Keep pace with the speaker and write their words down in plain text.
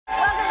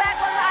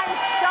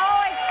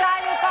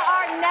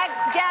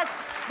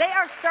They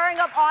are stirring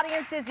up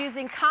audiences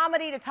using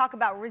comedy to talk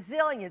about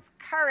resilience,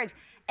 courage,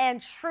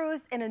 and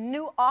truth in a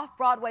new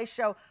off-Broadway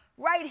show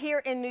right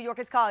here in New York.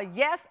 It's called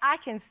Yes, I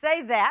Can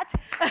Say That.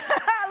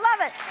 I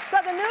love it. So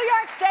the New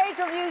York Stage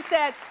Review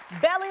said,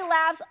 belly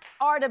laughs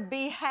are to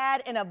be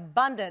had in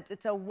abundance.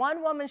 It's a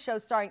one-woman show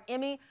starring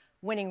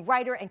Emmy-winning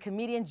writer and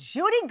comedian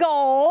Judy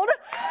Gold.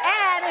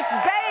 And it's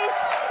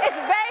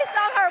based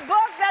on her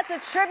book that's a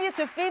tribute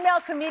to female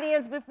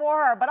comedians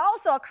before her, but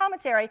also a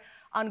commentary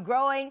on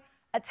growing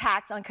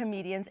attacks on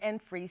comedians and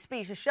free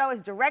speech. The show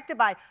is directed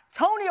by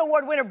Tony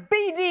Award winner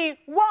B.D.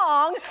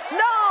 Wong,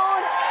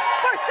 known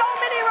for so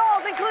many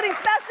roles, including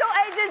Special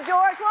Agent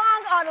George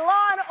Wong on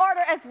Law & Order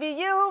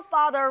SVU,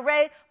 Father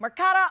Ray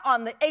Mercado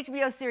on the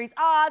HBO series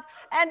Oz,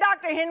 and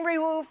Dr. Henry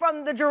Wu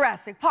from the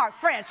Jurassic Park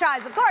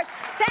franchise. Of course,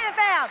 Tan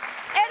Fam,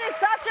 it is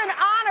such an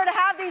honor to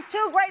have these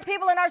two great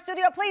people in our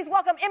studio. Please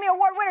welcome Emmy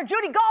Award winner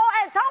Judy Gold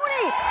and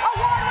Tony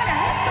Award winner,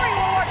 History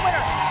Award winner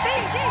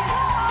B.D.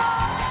 Wong.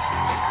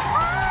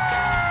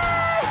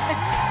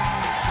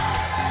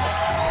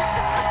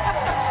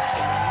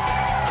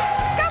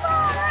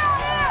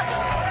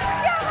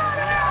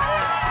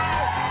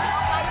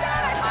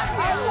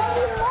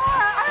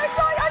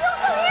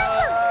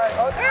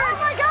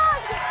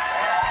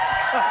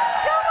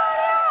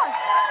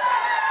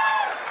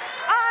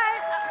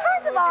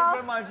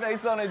 My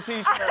face on a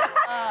t-shirt.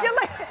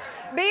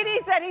 B.D.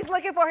 said he's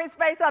looking for his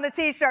face on a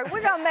t-shirt.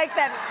 We're gonna make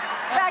that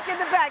back in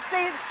the back.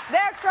 See,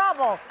 they're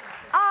trouble.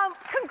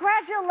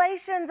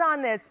 Congratulations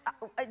on this.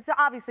 It's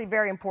obviously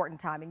very important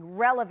timing,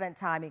 relevant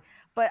timing.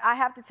 But I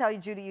have to tell you,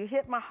 Judy, you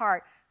hit my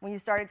heart when you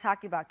started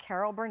talking about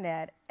Carol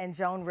Burnett and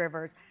Joan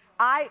Rivers.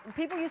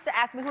 People used to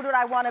ask me, who did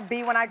I want to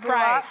be when I grew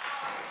up?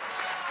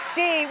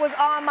 She was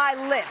on my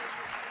list.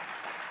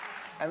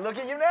 And look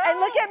at you now. And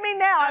look at me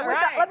now.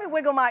 Let me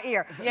wiggle my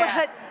ear. Yeah.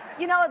 But,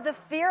 you know, the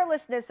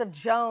fearlessness of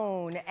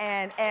Joan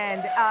and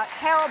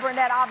Carol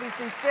Burnett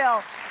obviously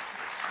still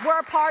were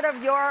a part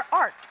of your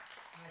art.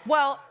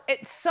 Well,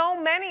 it's so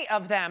many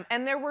of them,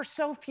 and there were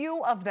so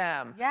few of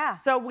them. Yeah.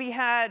 So we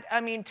had,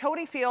 I mean,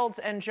 Toady Fields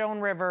and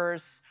Joan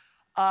Rivers,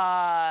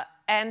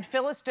 and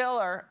Phyllis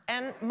Diller,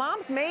 and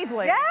Moms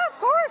Mabley. Yeah, of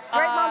course.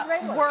 Great Moms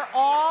Mabley. Were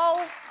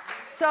all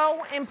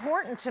so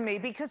important to me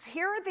because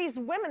here are these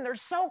women, they're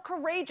so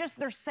courageous,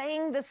 they're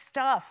saying the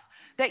stuff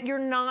that you're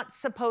not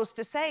supposed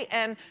to say.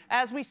 And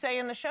as we say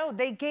in the show,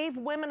 they gave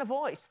women a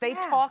voice. They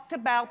talked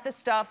about the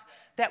stuff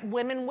that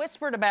women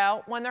whispered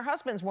about when their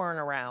husbands weren't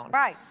around.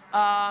 Right,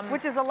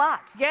 which is a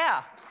lot.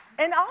 Yeah.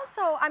 And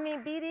also, I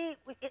mean, B.D.,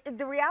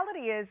 the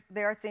reality is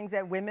there are things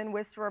that women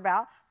whisper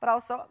about, but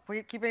also,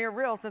 we're keeping it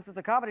real since it's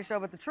a comedy show,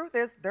 but the truth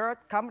is there are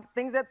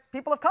things that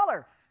people of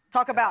color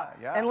talk about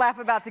and laugh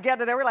about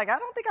together. They were like, I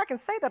don't think I can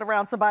say that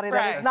around somebody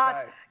that is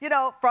not, you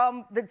know,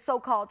 from the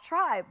so-called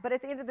tribe. But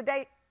at the end of the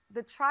day,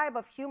 the tribe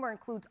of humor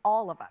includes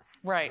all of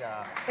us. Right.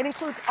 Yeah. It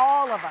includes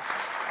all of us.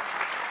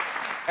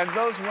 And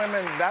those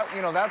women,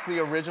 that's the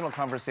original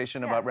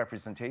conversation about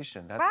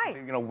representation. That's,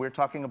 you know, we're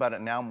talking about it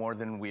now more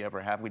than we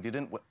ever have. We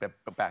didn't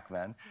back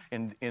then,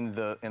 in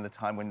the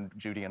time when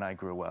Judy and I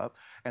grew up.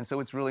 And so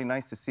it's really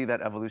nice to see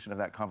that evolution of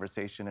that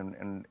conversation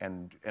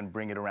and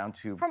bring it around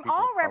to from people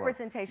all of color.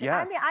 representation.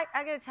 Yes. I mean,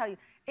 I got to tell you,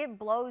 it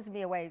blows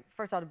me away,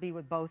 first of all, to be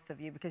with both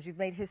of you because you've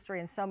made history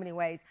in so many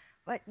ways.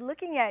 But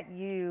looking at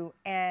you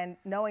and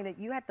knowing that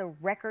you had the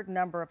record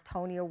number of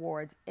Tony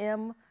Awards,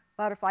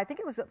 Butterfly. I think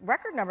it was a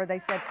record number they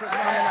said.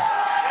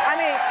 I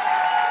mean,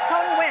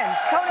 Tony wins.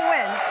 Tony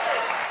wins.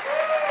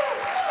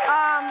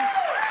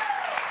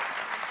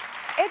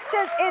 It's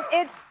just,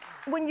 it's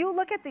when you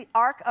look at the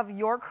arc of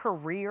your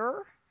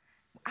career,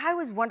 I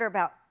always wonder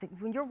about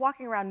when you're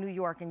walking around New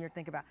York and you're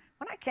thinking about,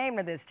 when I came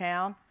to this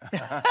town,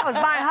 I was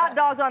buying hot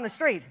dogs on the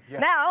street. Yeah.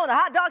 Now I own a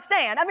hot dog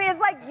stand. I mean, it's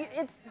like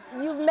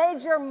you've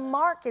made your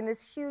mark in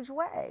this huge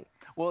way.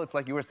 Well, it's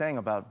like you were saying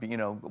about, you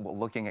know,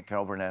 looking at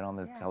Carol Burnett on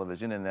the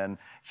television, and then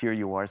here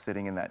you are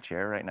sitting in that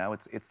chair right now.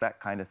 It's that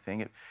kind of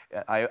thing.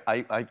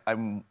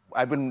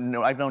 I've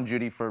known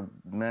Judy for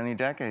many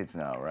decades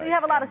now, right? So you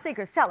have a lot of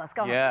secrets. Tell us.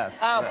 Go on. Yes.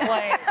 Oh,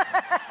 please.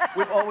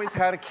 We've always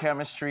had a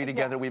chemistry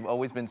together. We've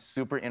always been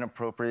super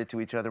inappropriate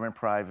to each other in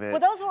private. Well,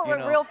 those were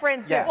what real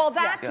friends do. Yeah. Well,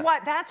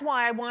 that's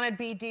why I wanted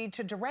B.D.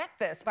 to direct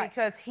this,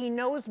 because he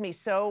knows me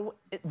so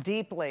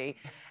deeply,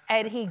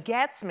 and he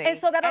gets me. And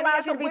so that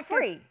allows you to be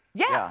free.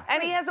 Yeah,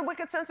 and he has a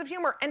wicked sense of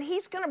humor, and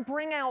he's going to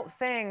bring out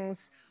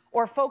things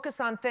or focus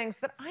on things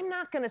that I'm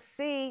not going to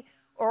see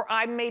or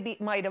I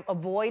might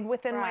avoid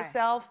within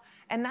myself,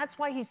 and that's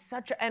why he's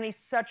such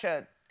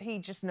a, he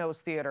just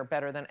knows theater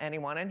better than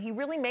anyone, and he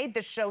really made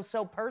this show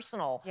so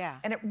personal. Yeah.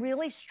 And it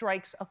really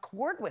strikes a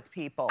chord with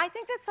people. I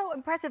think that's so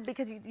impressive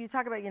because you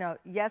talk about, you know,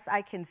 yes,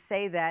 I can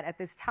say that at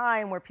this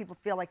time where people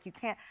feel like you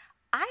can't.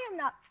 I am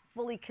not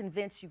fully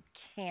convinced you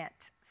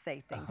can't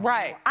say things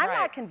anymore. I'm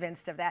not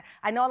convinced of that.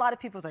 I know a lot of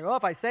people say, oh,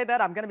 if I say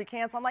that, I'm going to be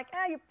canceled. I'm like,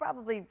 you're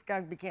probably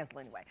going to be canceled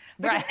anyway.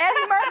 Because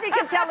Eddie Murphy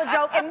can tell a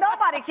joke and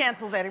nobody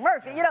cancels Eddie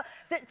Murphy, you know?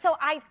 So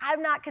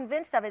I'm not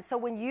convinced of it. So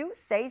when you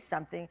say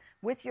something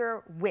with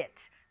your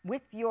wit,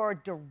 with your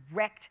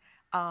direct,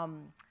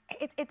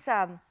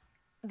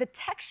 the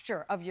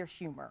texture of your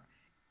humor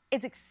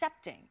is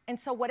accepting. And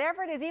so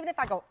whatever it is, even if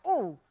I go,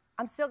 ooh,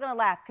 I'm still gonna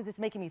laugh because it's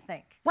making me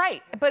think.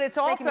 Right, but it's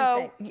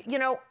also, you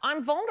know,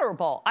 I'm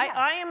vulnerable.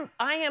 Yeah.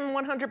 I am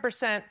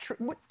 100%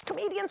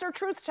 comedians are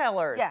truth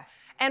tellers. Yeah.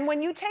 And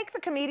when you take the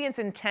comedian's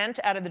intent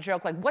out of the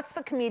joke, like, what's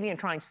the comedian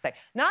trying to say?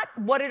 Not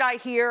what did I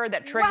hear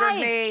that triggered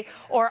me,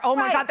 or oh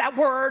my God, that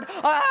word,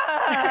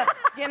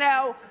 you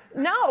know.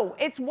 No,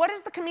 it's what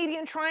is the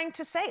comedian trying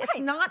to say? It's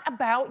not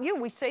about you.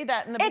 We say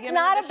that in the beginning. It's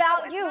not of the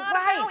about show. you, It's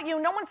not about you.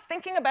 No one's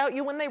thinking about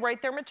you when they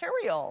write their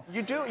material.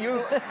 You do, Wait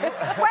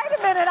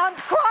a minute, I'm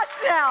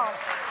crushed now.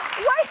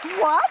 Wait,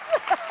 what?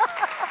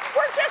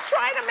 We're just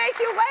trying to make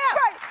you laugh.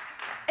 Right.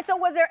 And so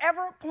was there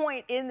ever a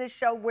point in this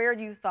show where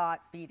you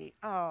thought, B.D.,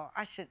 oh,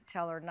 I should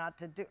tell her not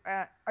to do,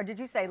 or did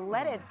you say,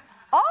 let it,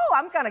 oh,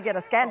 I'm gonna get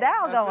a scandal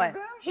going.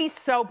 He's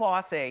so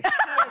bossy. He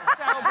is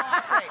so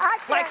bossy.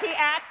 Like, he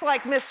acts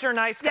like Mr.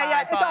 Nice Guy.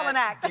 Yeah, it's all an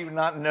act. Do you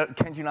not know,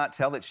 can you not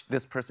tell that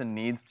this person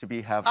needs to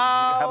have a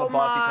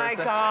bossy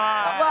person? Oh, my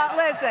God.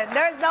 Well, listen,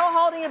 there's no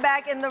holding you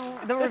back, and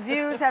the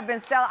reviews have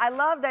been stellar. I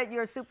love that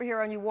you're a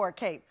superhero and you wore a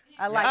cape.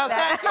 I like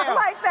that. Thank you. I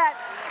like that.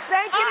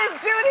 Thank you to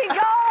Judy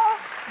Gold,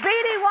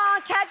 B.D. Wong.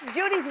 Catch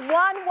Judy's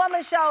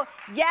one-woman show,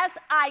 Yes,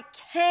 I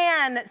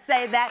Can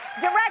Say That,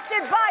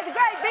 directed by the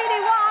great B.D.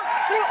 Wong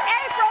through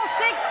April